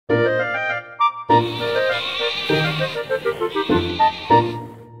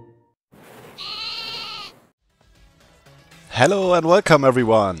Hello and welcome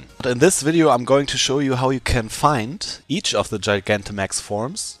everyone! In this video I'm going to show you how you can find each of the Gigantamax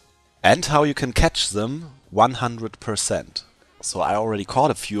forms and how you can catch them 100%. So I already caught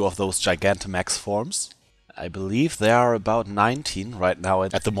a few of those Gigantamax forms. I believe there are about 19 right now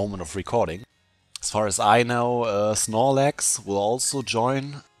at the moment of recording. As far as I know, Snorlax will also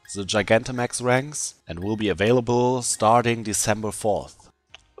join the Gigantamax ranks and will be available starting December 4th.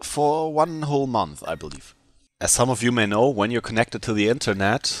 For 1 whole month, I believe. As some of you may know, when you're connected to the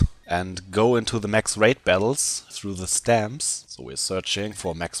internet and go into the max raid battles through the stamps, so we're searching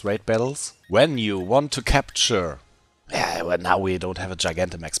for max raid battles, when you want to capture, well, now we don't have a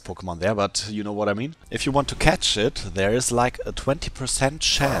Gigantamax Pokémon there, but you know what I mean? If you want to catch it, there is like a 20%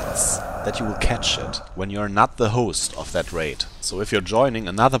 chance that you will catch it when you're not the host of that raid. So if you're joining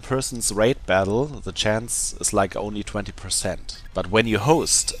another person's raid battle, the chance is like only 20%. But when you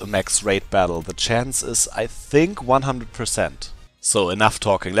host a max raid battle, the chance is, I think, 100%. So enough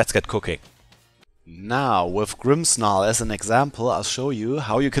talking, let's get cooking. Now, with Grimmsnarl as an example, I'll show you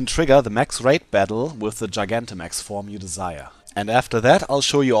how you can trigger the max raid battle with the Gigantamax form you desire. And after that, I'll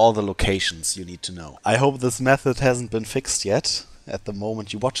show you all the locations you need to know. I hope this method hasn't been fixed yet, at the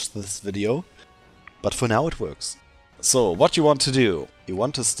moment you watch this video, but for now it works. So, what you want to do, you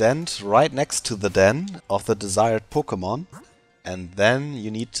want to stand right next to the den of the desired Pokémon, and then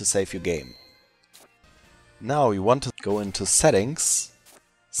you need to save your game. Now you want to go into settings,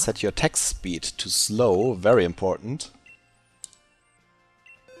 set your text speed to slow, very important.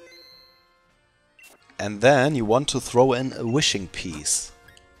 And then you want to throw in a wishing piece,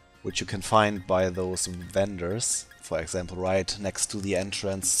 which you can find by those vendors, for example right next to the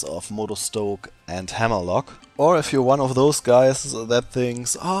entrance of Motostoke and Hammerlock. Or if you're one of those guys that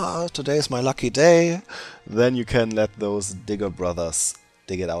thinks, today's my lucky day, then you can let those digger brothers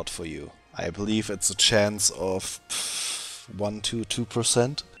dig it out for you. I believe it's a chance of 1 to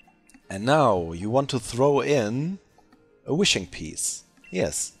 2%. And now you want to throw in a wishing piece.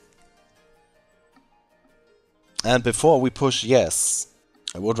 Yes. And before we push yes,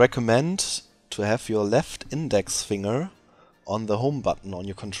 I would recommend to have your left index finger on the home button on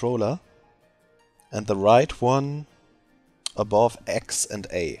your controller and the right one above X and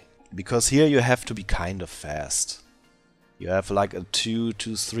A. Because here you have to be kind of fast. You have like a 2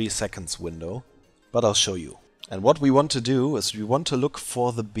 to 3 seconds window, but I'll show you. And what we want to do is we want to look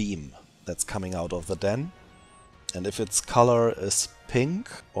for the beam that's coming out of the den. And if its color is pink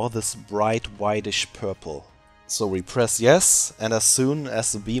or this bright whitish purple. So we press yes, and as soon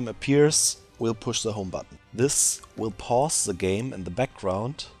as the beam appears, we'll push the home button. This will pause the game in the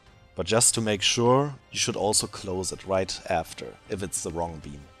background, but just to make sure, you should also close it right after, if it's the wrong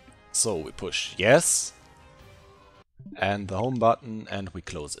beam. So we push yes, and the home button, and we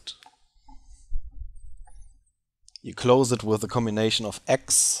close it. You close it with a combination of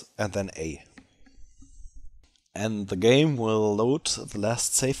X and then A. And the game will load the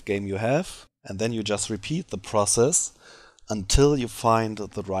last save game you have, and then you just repeat the process until you find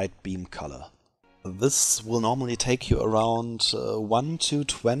the right beam color. This will normally take you around 1 to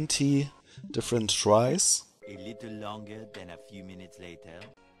 20 different tries. A little longer than a few minutes later.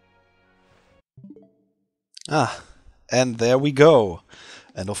 And there we go.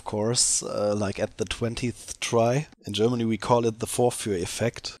 And of course, like at the 20th try, in Germany we call it the Vorführ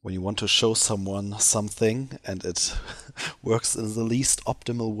effect, when you want to show someone something and it works in the least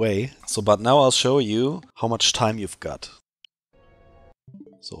optimal way. So, but now I'll show you how much time you've got.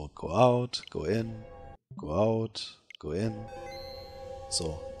 So, go out, go in, go out, go in.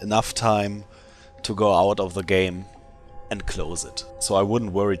 So, enough time to go out of the game and close it. So I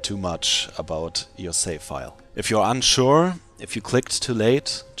wouldn't worry too much about your save file. If you're unsure, if you clicked too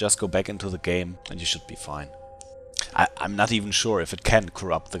late, just go back into the game and you should be fine. I'm not even sure if it can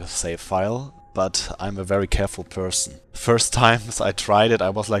corrupt the save file, but I'm a very careful person. First times I tried it, I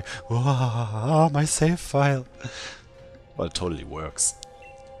was like, "Whoa, my save file." Well, it totally works.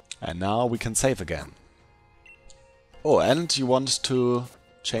 And now we can save again. Oh, and you want to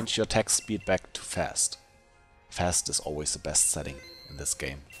change your text speed back to fast. Fast is always the best setting in this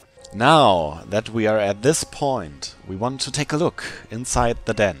game. Now that we are at this point, we want to take a look inside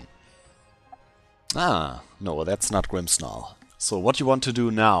the den. No, that's not Grimmsnarl. So what you want to do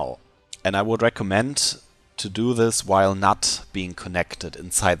now, and I would recommend to do this while not being connected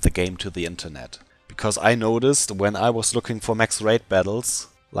inside the game to the internet. Because I noticed when I was looking for max raid battles,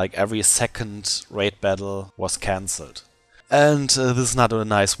 like every second raid battle was cancelled. And this is not a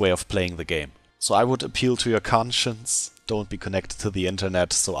nice way of playing the game. So I would appeal to your conscience. Don't be connected to the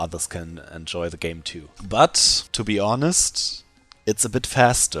internet so others can enjoy the game too. But, to be honest, it's a bit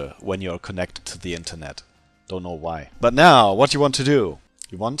faster when you're connected to the internet. Don't know why. But now, what you want to do?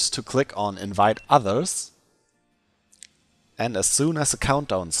 You want to click on Invite Others. And as soon as the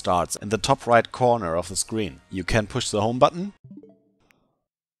countdown starts in the top right corner of the screen, you can push the home button.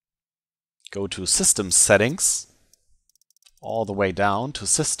 Go to System Settings. All the way down to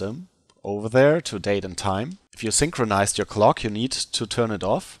System. Over there to Date and Time. If you synchronized your clock, you need to turn it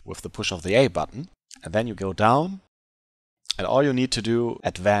off with the push of the A button. And then you go down. And all you need to do,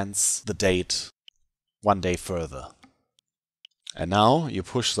 advance the date 1 day further. And now you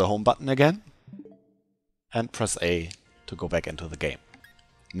push the home button again. And press A to go back into the game.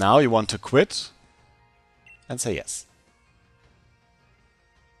 Now you want to quit. And say yes.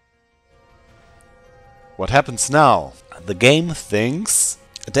 What happens now? The game thinks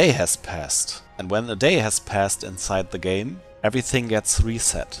a day has passed. And when a day has passed inside the game, everything gets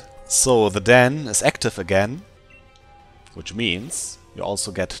reset. So the den is active again, which means you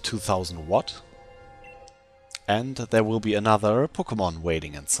also get 2000 watt. And there will be another Pokemon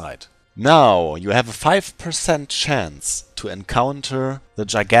waiting inside. Now you have a 5% chance to encounter the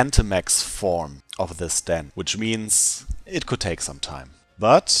Gigantamax form of this den, which means it could take some time.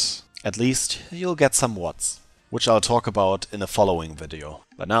 But at least you'll get some watts, which I'll talk about in a following video.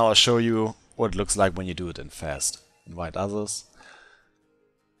 But now I'll show you what it looks like when you do it in fast. Invite others,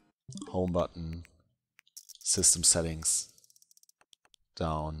 home button, system settings,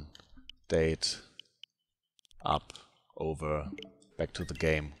 down, date, up, over, back to the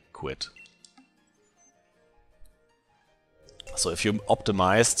game, quit. So if you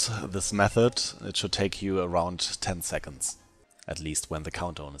optimized this method, it should take you around 10 seconds, at least when the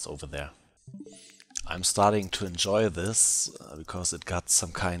countdown is over there. I'm starting to enjoy this because it got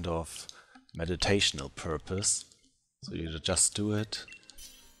some kind of meditational purpose. So you just do it.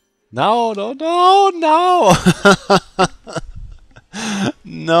 No, no, no, no!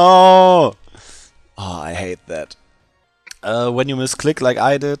 No! Oh, I hate that. When you misclick like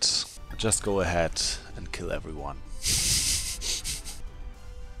I did, just go ahead and kill everyone.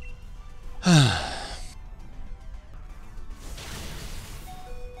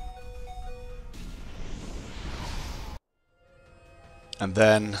 And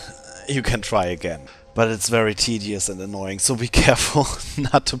then you can try again. But it's very tedious and annoying, so be careful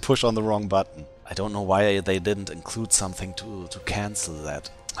not to push on the wrong button. I don't know why they didn't include something to cancel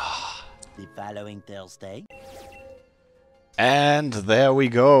that. The following Thursday. And there we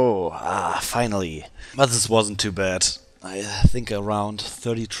go. Finally. But this wasn't too bad. I think around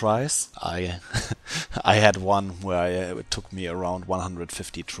 30 tries. I had one where it took me around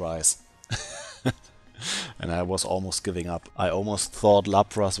 150 tries. And I was almost giving up. I almost thought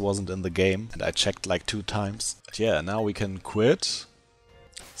Lapras wasn't in the game, and I checked like 2 times. But yeah, now we can quit.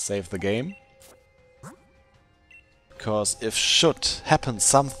 Save the game. Because if should happen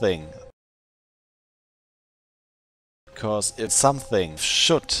something... Because if something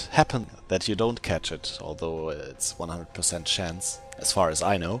should happen that you don't catch it, although it's 100% chance, as far as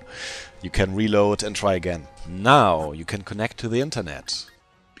I know, you can reload and try again. Now you can connect to the internet.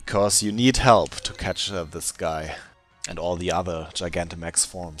 Because you need help to catch this guy and all the other Gigantamax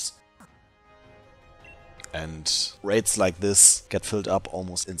forms. And raids like this get filled up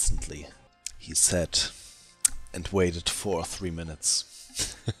almost instantly. He said, and waited for 3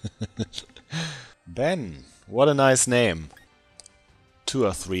 minutes. Ben, what a nice name. 2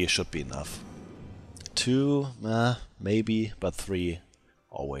 or 3 should be enough. 2, maybe, but 3,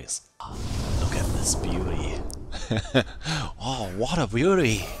 always. Look at this beauty. Oh, what a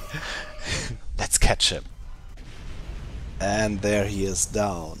beauty! Let's catch him. And there he is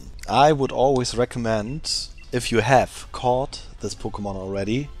down. I would always recommend, if you have caught this Pokemon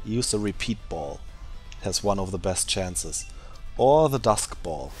already, use the repeat ball. It has one of the best chances. Or the dusk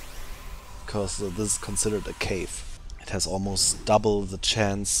ball, because this is considered a cave. It has almost double the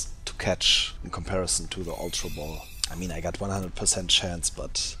chance to catch in comparison to the ultra ball. I mean, I got 100% chance,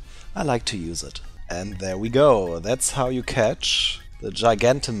 but I like to use it. And there we go. That's how you catch the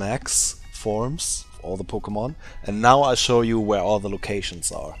Gigantamax forms of all the Pokemon. And now I'll show you where all the locations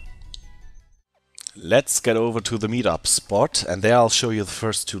are. Let's get over to the meetup spot, and there I'll show you the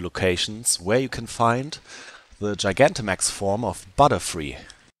first 2 locations where you can find the Gigantamax form of Butterfree.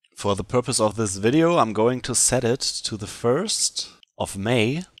 For the purpose of this video, I'm going to set it to the 1st of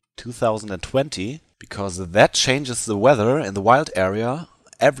May 2020, because that changes the weather in the wild area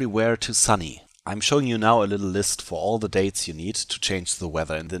everywhere to sunny. I'm showing you now a little list for all the dates you need to change the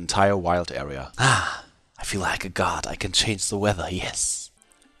weather in the entire wild area. I feel like a god, I can change the weather, yes.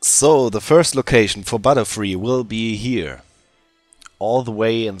 So, the first location for Butterfree will be here. All the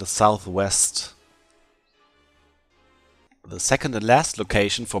way in the southwest. The second and last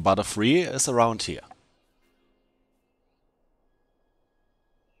location for Butterfree is around here.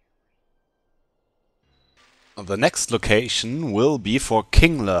 The next location will be for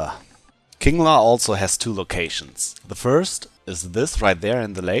Kingler. Kingler also has two locations. The first is this right there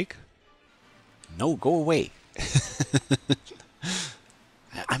in the lake. No, go away.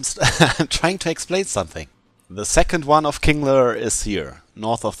 I'm trying to explain something. The second one of Kingler is here,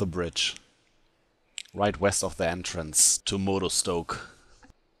 north of the bridge. Right west of the entrance to Motostoke.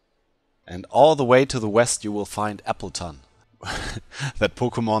 And all the way to the west you will find Appletun. That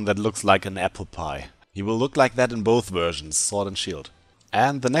Pokemon that looks like an apple pie. He will look like that in both versions, Sword and Shield.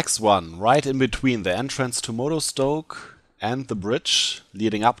 And the next one, right in between the entrance to Motostoke and the bridge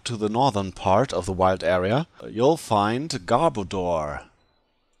leading up to the northern part of the wild area, you'll find Garbodor.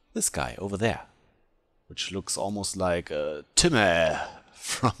 This guy over there. Which looks almost like Timmy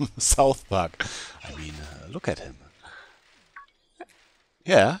from South Park. I mean, look at him.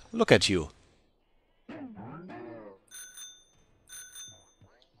 Yeah, look at you.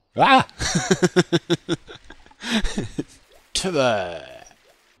 Ah! Timmy!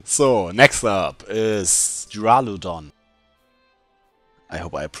 So, next up is Duraludon. I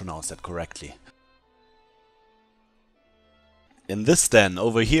hope I pronounced that correctly. In this den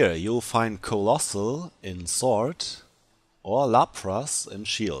over here you'll find Coalossal in Sword or Lapras in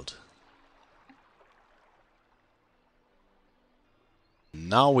Shield.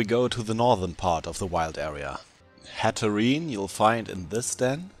 Now we go to the northern part of the wild area. Hatterene you'll find in this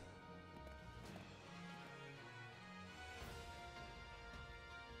den.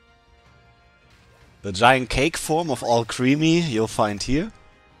 The giant cake form of Alcremie you'll find here.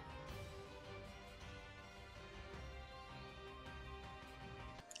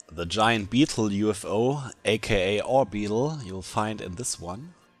 The giant beetle UFO, aka Orbeetle, you'll find in this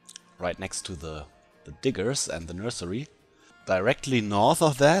one, right next to the diggers and the nursery. Directly north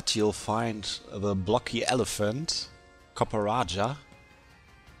of that you'll find the blocky elephant, Copperajah.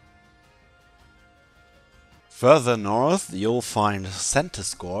 Further north you'll find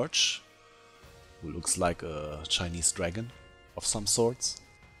Centiskorch, who looks like a Chinese dragon of some sorts.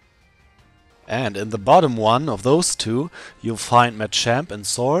 And in the bottom one of those two, you'll find Machamp in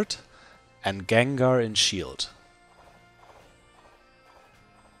Sword and Gengar in Shield.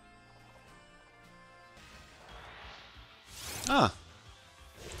 Ah,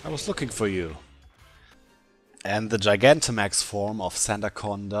 I was looking for you. And the Gigantamax form of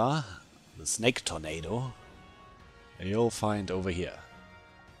Sandaconda, the Snake Tornado, you'll find over here.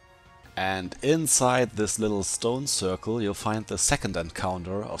 And inside this little stone circle you'll find the second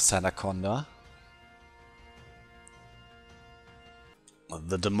encounter of Sandaconda.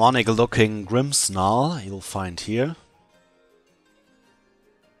 The demonic looking Grimmsnarl you'll find here.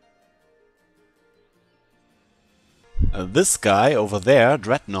 This guy over there,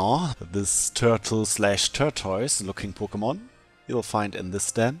 Drednaw, this turtle slash tortoise looking Pokemon, you'll find in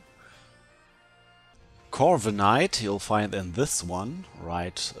this den. Corviknight you'll find in this one,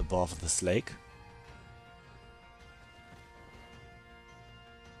 right above this lake.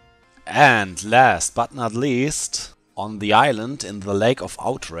 And last but not least, on the island in the Lake of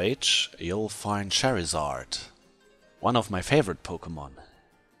Outrage, you'll find Charizard, one of my favorite Pokemon.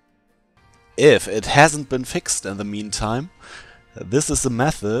 If it hasn't been fixed in the meantime, this is a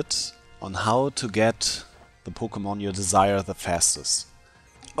method on how to get the Pokemon you desire the fastest.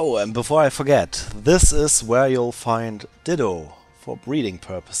 Oh, and before I forget, this is where you'll find Ditto for breeding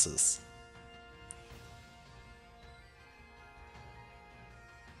purposes.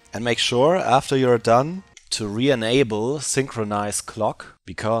 And make sure, after you're done, to re-enable Synchronize Clock,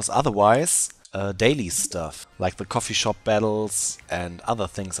 because otherwise daily stuff, like the coffee shop battles and other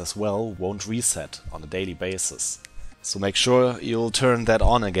things as well, won't reset on a daily basis. So make sure you'll turn that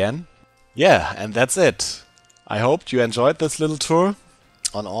on again. Yeah, and that's it. I hope you enjoyed this little tour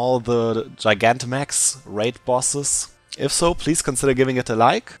on all the Gigantamax raid bosses. If so, please consider giving it a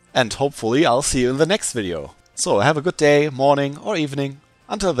like, and hopefully I'll see you in the next video. So have a good day, morning or evening.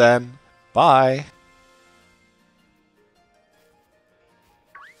 Until then, bye!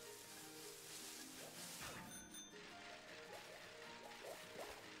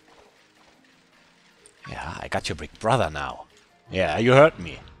 Yeah, I got your big brother now. Yeah, you heard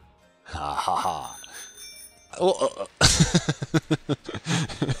me. Ha ha ha. Oh,